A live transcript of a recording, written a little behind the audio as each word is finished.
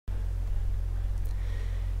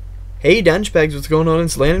Hey Dunchbags, what's going on?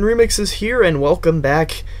 It's Landon Remixes here, and welcome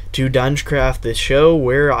back to DunchCraft, this show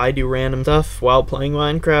where I do random stuff while playing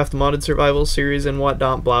Minecraft, modded survival series, and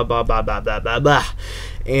whatnot, blah blah blah blah blah blah blah.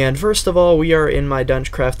 And first of all, we are in my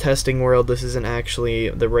DunchCraft testing world. This isn't actually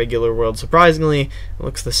the regular world, surprisingly. It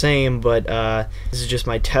looks the same, but this is just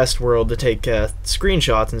my test world to take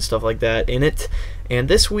screenshots and stuff like that in it. And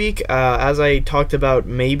this week, as I talked about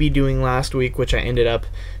maybe doing last week, which I ended up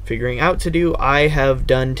figuring out to do, I have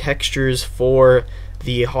done textures for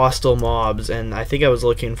the hostile mobs, and I think I was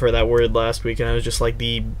looking for that word last week and I was just like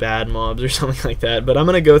the bad mobs or something like that. But I'm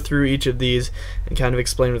gonna go through each of these and kind of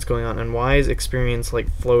explain what's going on. And why is experience like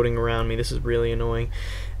floating around me? This is really annoying.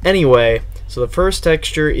 Anyway, so the first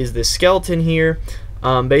texture is this skeleton here.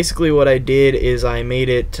 Basically what I did is I made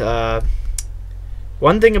it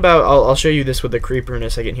one thing about, I'll show you this with the creeper in a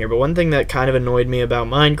second here, but one thing that kind of annoyed me about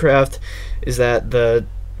Minecraft is that the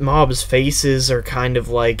mobs' faces are kind of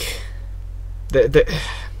like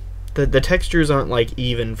the textures aren't like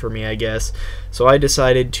even for me, I guess. So I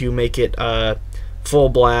decided to make it full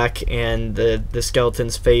black, and the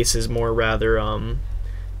skeleton's face is more rather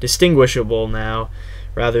distinguishable now,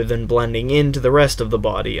 rather than blending into the rest of the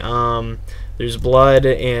body. There's blood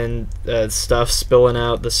and stuff spilling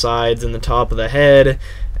out the sides and the top of the head,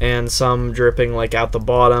 and some dripping like out the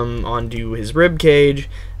bottom onto his rib cage.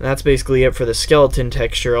 And that's basically it for the skeleton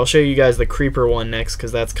texture. I'll show you guys the creeper one next,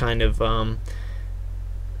 because that's kind of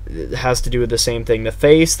it has to do with the same thing. The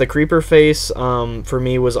face, the creeper face, for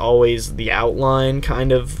me was always the outline,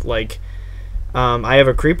 kind of like I have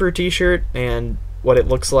a creeper t-shirt, and what it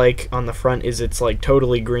looks like on the front is it's like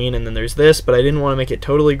totally green, and then there's this, but I didn't want to make it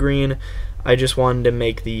totally green. I just wanted to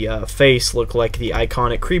make the face look like the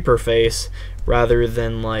iconic creeper face, rather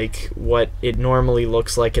than like what it normally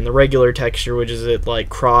looks like in the regular texture, which is it like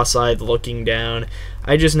cross-eyed looking down.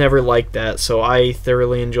 I just never liked that, so I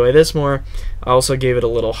thoroughly enjoy this more. I also gave it a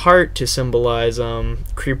little heart to symbolize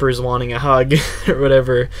creepers wanting a hug or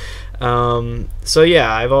whatever. So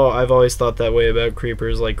yeah, I've always thought that way about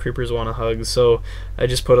creepers, like creepers want a hug, so I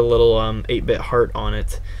just put a little 8-bit heart on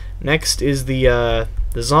it. Next is the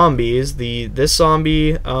zombies. This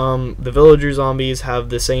zombie, the villager zombies have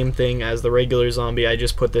the same thing as the regular zombie. I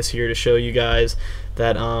just put this here to show you guys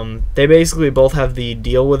that they basically both have the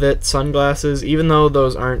deal with it sunglasses, even though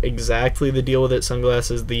those aren't exactly the deal with it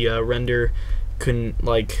sunglasses. The render couldn't,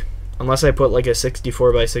 like, unless I put like a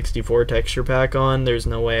 64x64 texture pack on, there's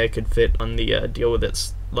no way I could fit on the deal with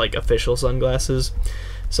its like official sunglasses.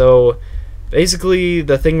 So basically,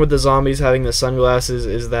 the thing with the zombies having the sunglasses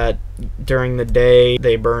is that during the day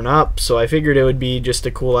they burn up, so I figured it would be just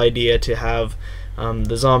a cool idea to have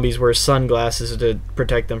the zombies wear sunglasses to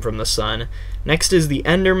protect them from the sun. Next is the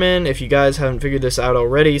Enderman. If you guys haven't figured this out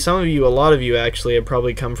already, some of you, a lot of you actually, have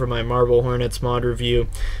probably come from my Marble Hornets mod review.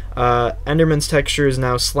 Enderman's texture is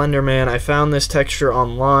now Slenderman. I found this texture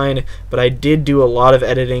online, but I did do a lot of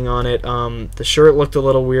editing on it. The shirt looked a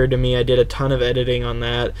little weird to me. I did a ton of editing on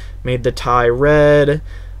that. Made the tie red,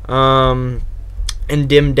 and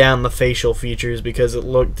dimmed down the facial features because it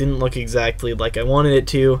didn't look exactly like I wanted it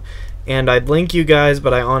to. And I'd link you guys,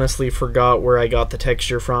 but I honestly forgot where I got the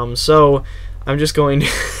texture from, so I'm just going to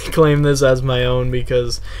claim this as my own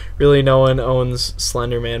because really no one owns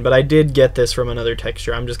Slenderman. But I did get this from another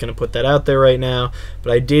texture. I'm just going to put that out there right now.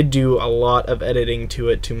 But I did do a lot of editing to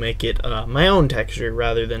it to make it my own texture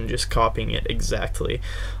rather than just copying it exactly.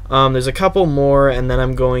 There's a couple more, and then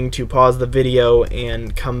I'm going to pause the video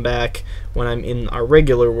and come back when I'm in our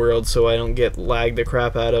regular world so I don't get lagged the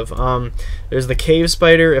crap out of. There's the cave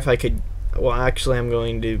spider. If I could, well, actually I'm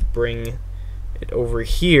going to bring it over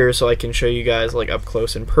here so I can show you guys like up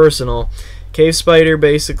close and personal. Cave spider,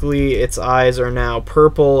 basically its eyes are now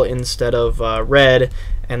purple instead of red,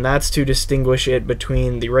 and that's to distinguish it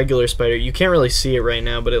between the regular spider. You can't really see it right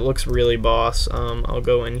now, but it looks really boss. I'll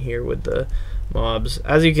go in here with the mobs.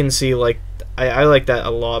 As you can see, like I like that a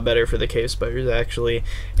lot better for the cave spiders actually.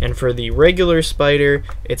 And for the regular spider,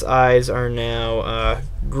 its eyes are now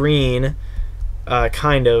green,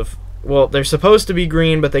 kind of. Well, they're supposed to be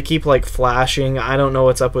green, but they keep like flashing. I don't know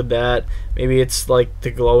what's up with that. Maybe it's like the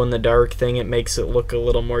glow in the dark thing. It makes it look a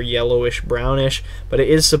little more yellowish brownish, but it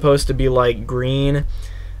is supposed to be like green.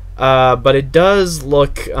 But it does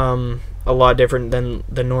look a lot different than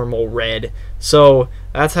the normal red. So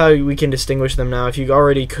that's how we can distinguish them now. If you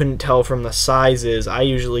already couldn't tell from the sizes, I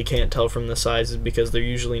usually can't tell from the sizes because they're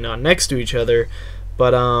usually not next to each other.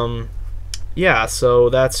 But yeah, so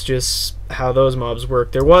that's just how those mobs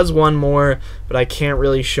work. There was one more, but I can't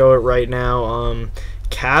really show it right now.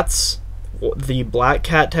 Cats the black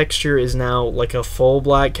cat texture is now like a full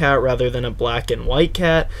black cat rather than a black and white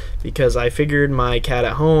cat, because I figured my cat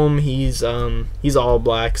at home, he's all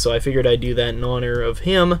black, so I figured I'd do that in honor of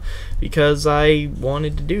him because I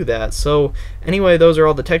wanted to do that. So anyway, those are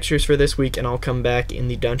all the textures for this week, and I'll come back in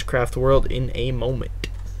the DunchCraft world in a moment.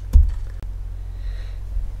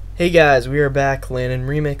 Hey guys, we are back. Landon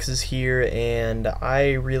Remix is here, and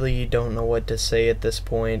I really don't know what to say at this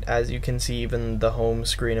point. As you can see, even the home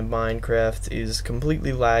screen of Minecraft is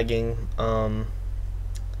completely lagging. I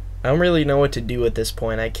don't really know what to do at this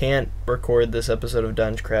point. I can't record this episode of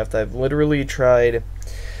DunchCraft. I've literally tried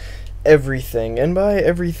everything, and by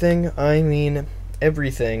everything, I mean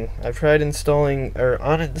everything. I've tried installing or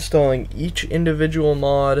uninstalling each individual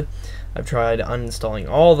mod. I've tried uninstalling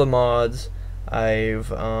all the mods. I've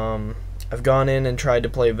gone in and tried to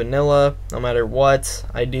play vanilla. No matter what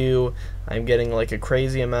I do, I'm getting like a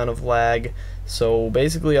crazy amount of lag. So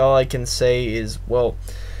basically all I can say is, well,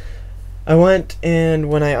 I went and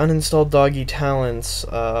when I uninstalled Doggy Talents,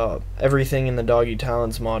 everything in the Doggy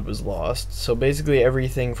Talents mod was lost. So basically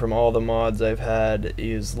everything from all the mods I've had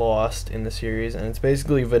is lost in the series, and it's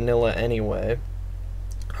basically vanilla anyway.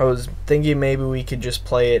 I was thinking maybe we could just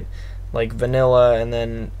play it like vanilla and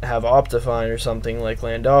then have Optifine or something like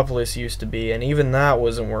Landopolis used to be, and even that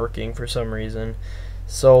wasn't working for some reason.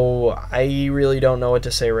 So I really don't know what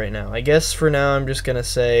to say right now. I guess for now I'm just gonna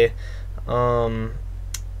say I'm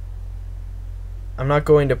not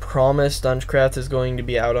going to promise DunchCraft is going to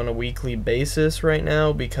be out on a weekly basis right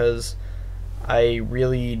now, because I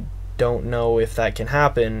really don't know if that can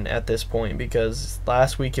happen at this point, because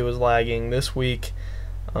last week it was lagging. This week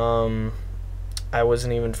I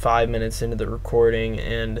wasn't even 5 minutes into the recording,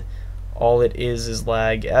 and all it is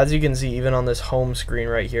lag. As you can see, even on this home screen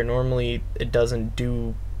right here, normally it doesn't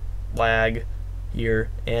do lag here,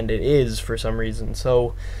 and it is for some reason.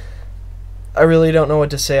 So I really don't know what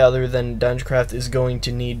to say other than DunchCraft is going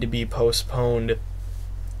to need to be postponed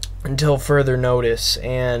until further notice,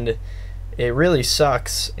 and it really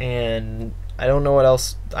sucks, and I don't know what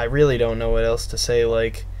else. I really don't know what else to say.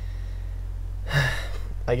 Like,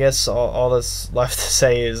 I guess all that's left to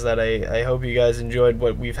say is that I hope you guys enjoyed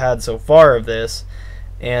what we've had so far of this,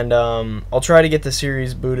 and I'll try to get the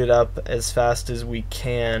series booted up as fast as we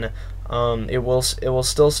can. It will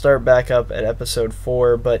still start back up at episode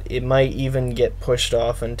 4, but it might even get pushed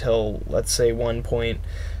off until, let's say,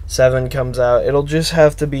 1.7 comes out. It'll just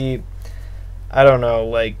have to be, I don't know,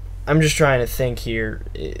 like, I'm just trying to think here.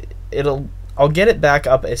 I'll get it back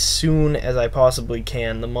up as soon as I possibly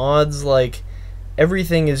can. The mods, like,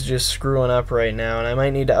 everything is just screwing up right now, and I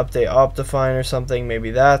might need to update Optifine or something.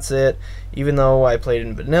 Maybe that's it. Even though I played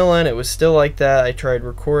in vanilla and it was still like that, I tried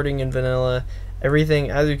recording in vanilla.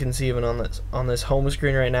 Everything, as you can see, even on this home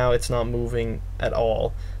screen right now, it's not moving at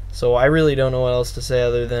all. So I really don't know what else to say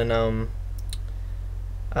other than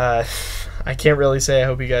I can't really say I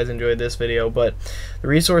hope you guys enjoyed this video, but the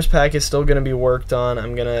resource pack is still going to be worked on.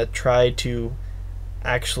 I'm going to try to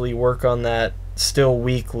actually work on that still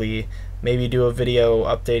weekly. Maybe do a video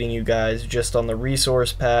updating you guys just on the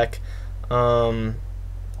resource pack. But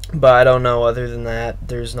I don't know. Other than that,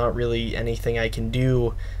 there's not really anything I can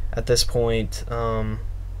do at this point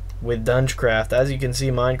with DunchCraft. As you can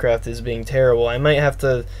see, Minecraft is being terrible. I might have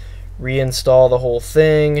to reinstall the whole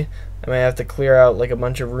thing. I might have to clear out like a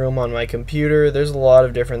bunch of room on my computer. There's a lot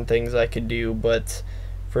of different things I could do, but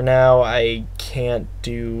for now I can't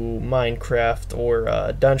do Minecraft or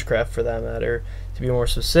DunchCraft for that matter, to be more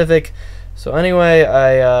specific. So anyway,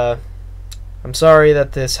 I'm sorry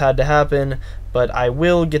that this had to happen, but I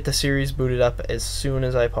will get the series booted up as soon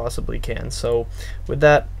as I possibly can. So with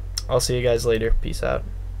that, I'll see you guys later. Peace out.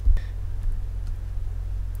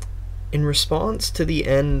 In response to the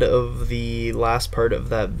end of the last part of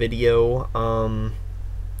that video,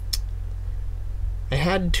 I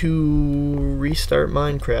had to restart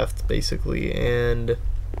Minecraft basically, and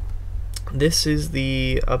this is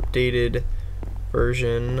the updated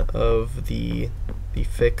version of the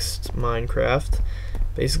fixed Minecraft.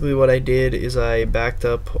 Basically what I did is I backed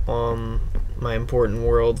up my important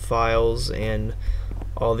world files and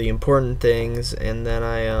all the important things, and then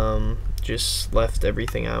I just left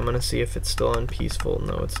everything out. I'm gonna see if it's still on peaceful.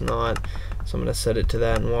 No, it's not. So I'm gonna set it to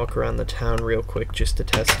that and walk around the town real quick just to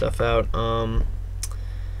test stuff out.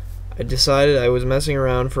 I decided, I was messing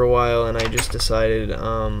around for a while, and I just decided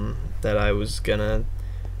that I was gonna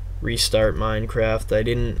restart Minecraft. I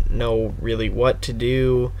didn't know really what to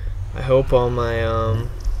do. I hope all my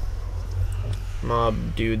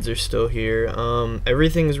mob dudes are still here.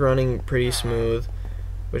 Everything's running pretty smooth,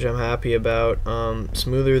 which I'm happy about.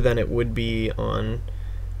 Smoother than it would be on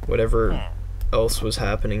whatever else was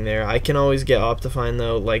happening there. I can always get Optifine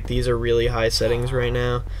though. Like, these are really high settings right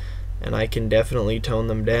now, and I can definitely tone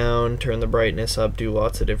them down, turn the brightness up, do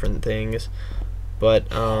lots of different things. But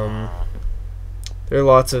there are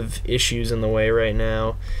lots of issues in the way right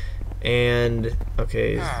now. And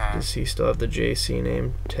okay, does he still have the JC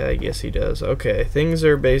name tag? Yes, he does. Okay, things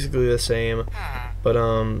are basically the same, but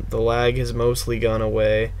the lag has mostly gone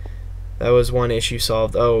away. That was one issue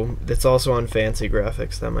solved. Oh, it's also on fancy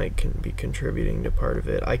graphics. That might be contributing to part of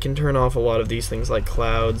it. I can turn off a lot of these things like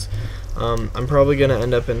clouds. I'm probably going to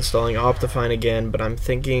end up installing Optifine again, but I'm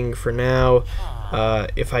thinking for now,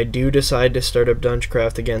 if I do decide to start up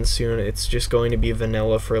DunchCraft again soon, it's just going to be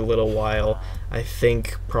vanilla for a little while. I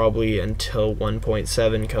think probably until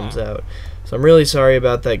 1.7 comes out. So I'm really sorry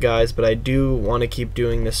about that, guys, but I do want to keep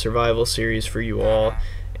doing this survival series for you all,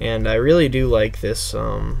 and I really do like this.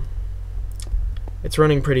 It's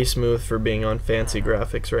running pretty smooth for being on fancy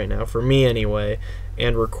graphics right now, for me anyway,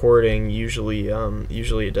 and recording usually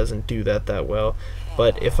it doesn't do that well.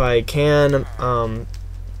 But if I can,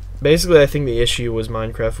 basically I think the issue was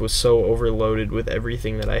Minecraft was so overloaded with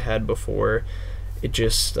everything that I had before, it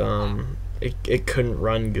just it couldn't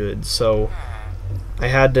run good, so I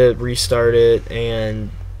had to restart it,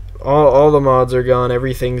 and all the mods are gone,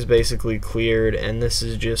 everything's basically cleared, and this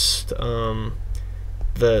is just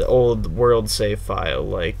the old world save file.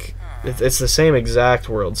 Like, it's the same exact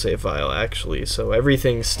world save file actually, so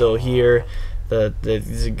everything's still here, the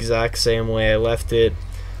exact same way I left it,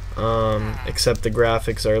 except the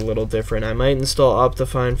graphics are a little different. I might install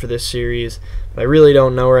Optifine for this series, but I really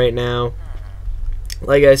don't know right now.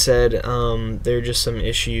 Like I said, there are just some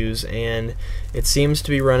issues, and it seems to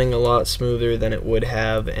be running a lot smoother than it would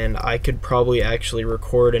have, and I could probably actually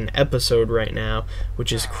record an episode right now,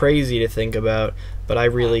 which is crazy to think about, but I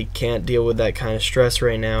really can't deal with that kind of stress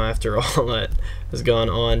right now after all that has gone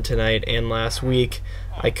on tonight and last week.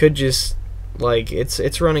 I could just, like,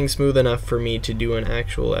 it's running smooth enough for me to do an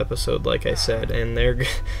actual episode, like I said, and there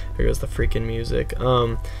goes the freaking music.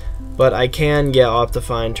 But I can get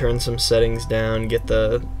Optifine, turn some settings down, get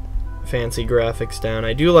the fancy graphics down.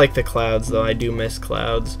 I do like the clouds though. I do miss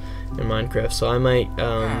clouds in Minecraft, so I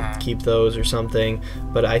might keep those or something.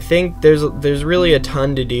 But I think there's really a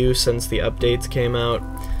ton to do since the updates came out.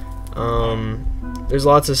 There's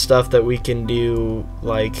lots of stuff that we can do,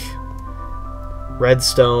 like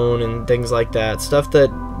redstone and things like that, stuff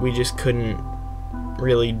that we just couldn't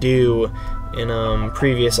really do in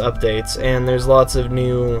previous updates, and there's lots of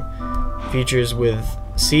new features with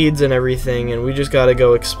seeds and everything, and we just gotta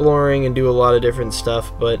go exploring and do a lot of different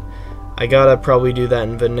stuff. But I gotta probably do that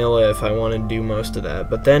in vanilla if I want to do most of that,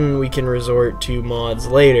 but then we can resort to mods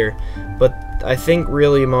later. But I think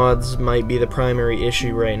really mods might be the primary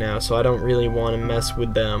issue right now, so I don't really want to mess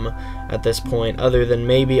with them at this point, other than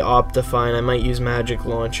maybe Optifine. I might use Magic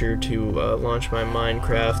Launcher to launch my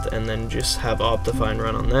Minecraft and then just have Optifine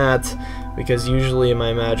run on that, because usually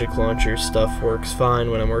my Magic Launcher stuff works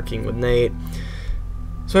fine when I'm working with Nate.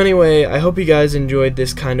 So anyway, I hope you guys enjoyed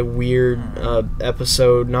this kind of weird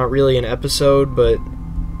episode. Not really an episode, but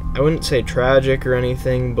I wouldn't say tragic or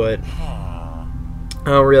anything, but I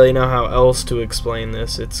don't really know how else to explain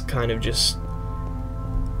this. It's kind of just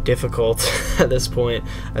difficult at this point.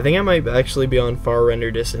 I think I might actually be on far render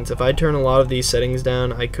distance. If I turn a lot of these settings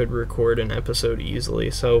down, I could record an episode easily.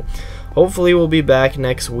 So hopefully we'll be back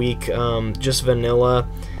next week, just vanilla.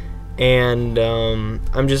 And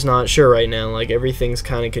I'm just not sure right now. Like, everything's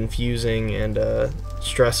kind of confusing and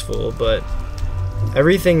stressful, but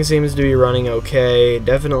everything seems to be running okay.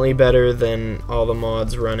 Definitely better than all the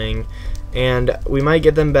mods running, and we might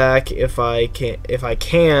get them back if I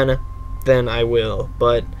can, then I will.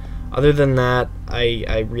 But other than that,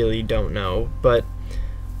 I really don't know. But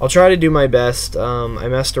I'll try to do my best. I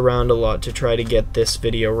messed around a lot to try to get this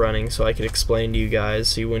video running so I could explain to you guys,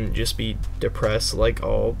 so you wouldn't just be depressed like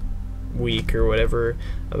all week or whatever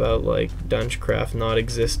about like DunchCraft not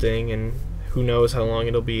existing, and who knows how long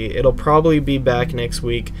it'll be. It'll probably be back next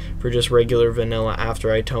week for just regular vanilla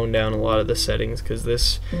after I tone down a lot of the settings, because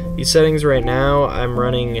these settings right now I'm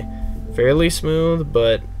running fairly smooth,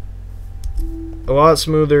 but a lot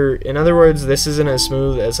smoother. In other words, this isn't as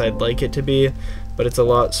smooth as I'd like it to be, but it's a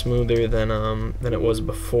lot smoother than it was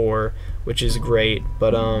before, which is great.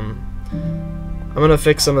 But I'm gonna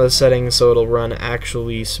fix some of the settings so it'll run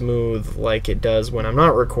actually smooth like it does when I'm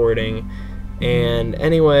not recording. And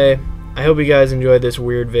anyway, I hope you guys enjoyed this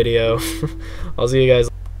weird video. I'll see you guys.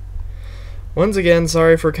 Once again,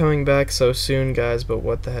 sorry for coming back so soon, guys, but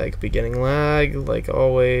what the heck, beginning lag, like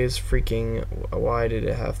always. Freaking, why did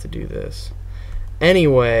it have to do this?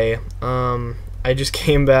 Anyway, I just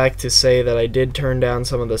came back to say that I did turn down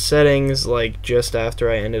some of the settings, like just after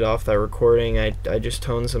I ended off that recording. I just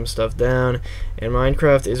toned some stuff down, and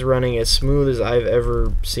Minecraft is running as smooth as I've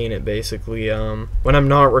ever seen it, basically. When I'm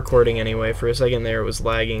not recording anyway. For a second there it was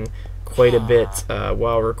lagging quite a bit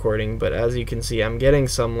while recording, but as you can see I'm getting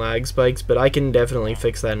some lag spikes, but I can definitely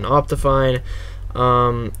fix that in Optifine.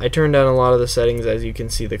 I turned down a lot of the settings. As you can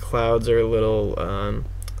see, the clouds are a little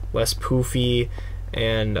less poofy,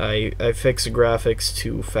 and I fixed the graphics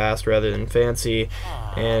to fast rather than fancy,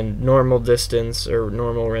 and normal distance or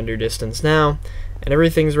normal render distance now, and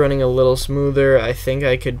everything's running a little smoother. I think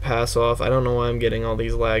I could pass off. I don't know why I'm getting all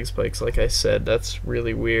these lag spikes. Like I said, that's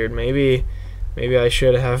really weird. Maybe I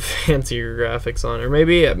should have fancier graphics on, or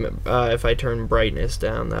maybe if I turn brightness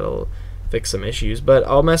down, that'll fix some issues. But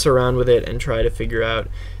I'll mess around with it and try to figure out,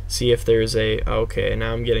 see if there's a, okay,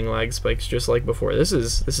 now I'm getting lag spikes just like before. This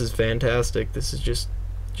is fantastic. This is just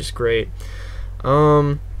great.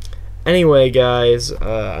 Anyway, guys,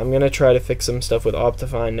 I'm gonna try to fix some stuff with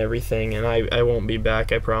Optifine and everything, and I won't be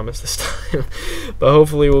back, I promise, this time. But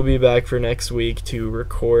hopefully we'll be back for next week to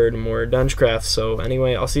record more DunchCraft. So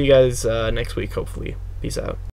anyway, I'll see you guys next week, hopefully. Peace out.